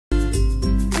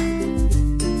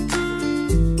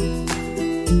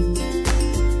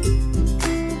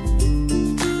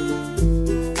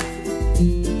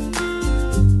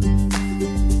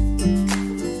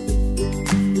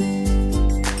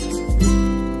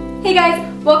Hey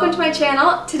guys, welcome to my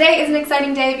channel. Today is an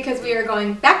exciting day because we are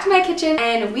going back to my kitchen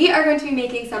and we are going to be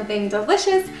making something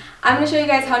delicious. I'm going to show you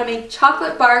guys how to make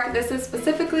chocolate bark. This is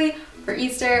specifically for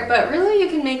Easter, but really you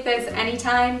can make this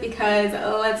anytime because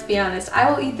let's be honest, I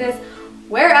will eat this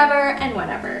wherever and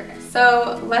whenever.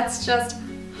 So let's just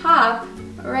hop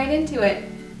right into it.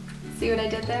 See what I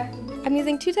did there? I'm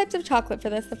using two types of chocolate for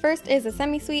this. The first is a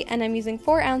semi-sweet and I'm using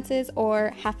 4 ounces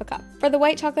or half a cup. For the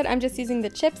white chocolate, I'm just using the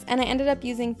chips and I ended up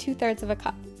using 2/3 of a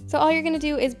cup. So all you're gonna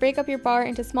do is break up your bar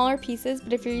into smaller pieces,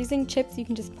 but if you're using chips, you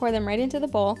can just pour them right into the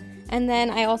bowl. And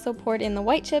then I also poured in the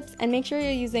white chips, and make sure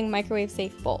you're using microwave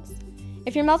safe bowls.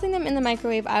 If you're melting them in the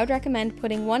microwave, I would recommend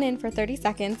putting one in for 30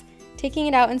 seconds, taking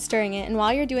it out and stirring it, and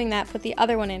while you're doing that, put the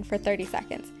other one in for 30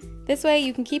 seconds. This way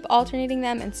you can keep alternating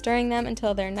them and stirring them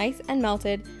until they're nice and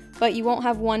melted, but you won't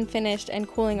have one finished and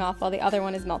cooling off while the other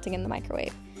one is melting in the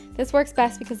microwave. This works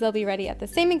best because they'll be ready at the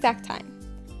same exact time.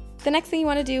 The next thing you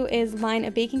want to do is line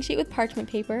a baking sheet with parchment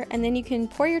paper, and then you can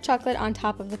pour your chocolate on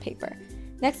top of the paper.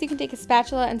 Next you can take a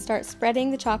spatula and start spreading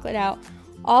the chocolate out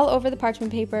all over the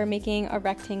parchment paper, making a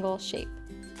rectangle shape.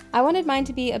 I wanted mine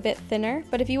to be a bit thinner,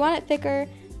 but if you want it thicker,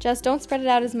 just don't spread it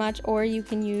out as much or you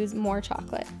can use more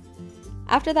chocolate.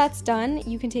 After that's done,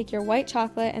 you can take your white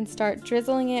chocolate and start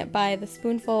drizzling it by the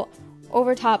spoonful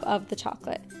over top of the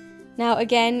chocolate. Now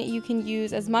again, you can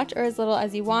use as much or as little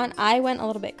as you want. I went a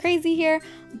little bit crazy here,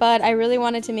 but I really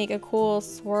wanted to make a cool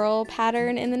swirl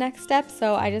pattern in the next step,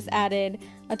 so I just added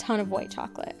a ton of white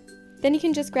chocolate. Then you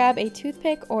can just grab a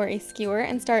toothpick or a skewer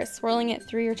and start swirling it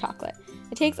through your chocolate.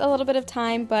 It takes a little bit of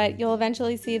time, but you'll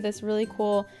eventually see this really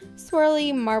cool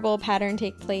swirly marble pattern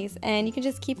take place, and you can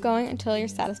just keep going until you're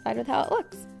satisfied with how it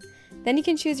looks. Then you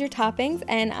can choose your toppings,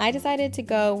 and I decided to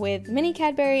go with mini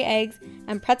Cadbury eggs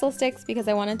and pretzel sticks because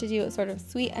I wanted to do it sort of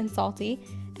sweet and salty.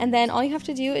 And then all you have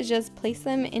to do is just place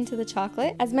them into the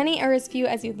chocolate, as many or as few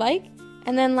as you'd like.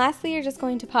 And then lastly, you're just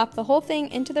going to pop the whole thing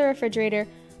into the refrigerator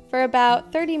for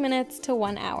about 30 minutes to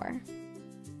 1 hour.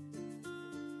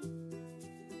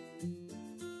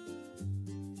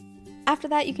 After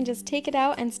that, you can just take it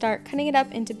out and start cutting it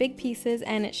up into big pieces,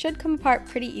 and it should come apart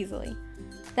pretty easily.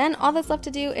 Then all that's left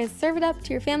to do is serve it up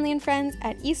to your family and friends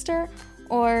at Easter,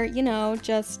 or, you know,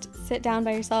 just sit down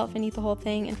by yourself and eat the whole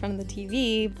thing in front of the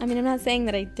TV. I mean, I'm not saying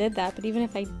that I did that, but even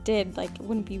if I did, like, it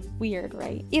wouldn't be weird,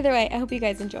 right? Either way, I hope you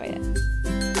guys enjoy it.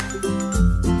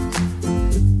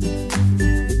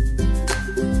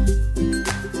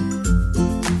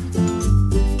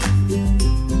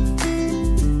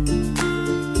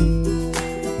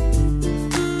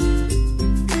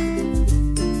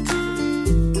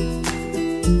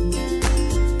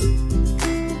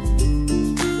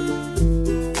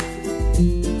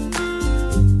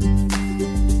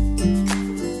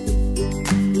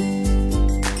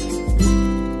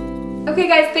 Okay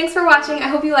guys, thanks for watching. I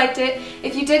hope you liked it.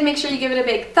 If you did, make sure you give it a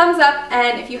big thumbs up,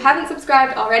 and if you haven't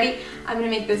subscribed already, I'm going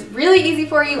to make this really easy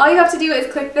for you. All you have to do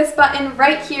is click this button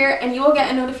right here and you will get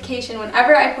a notification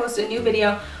whenever I post a new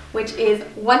video, which is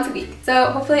once a week. So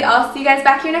hopefully I'll see you guys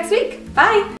back here next week.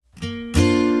 Bye!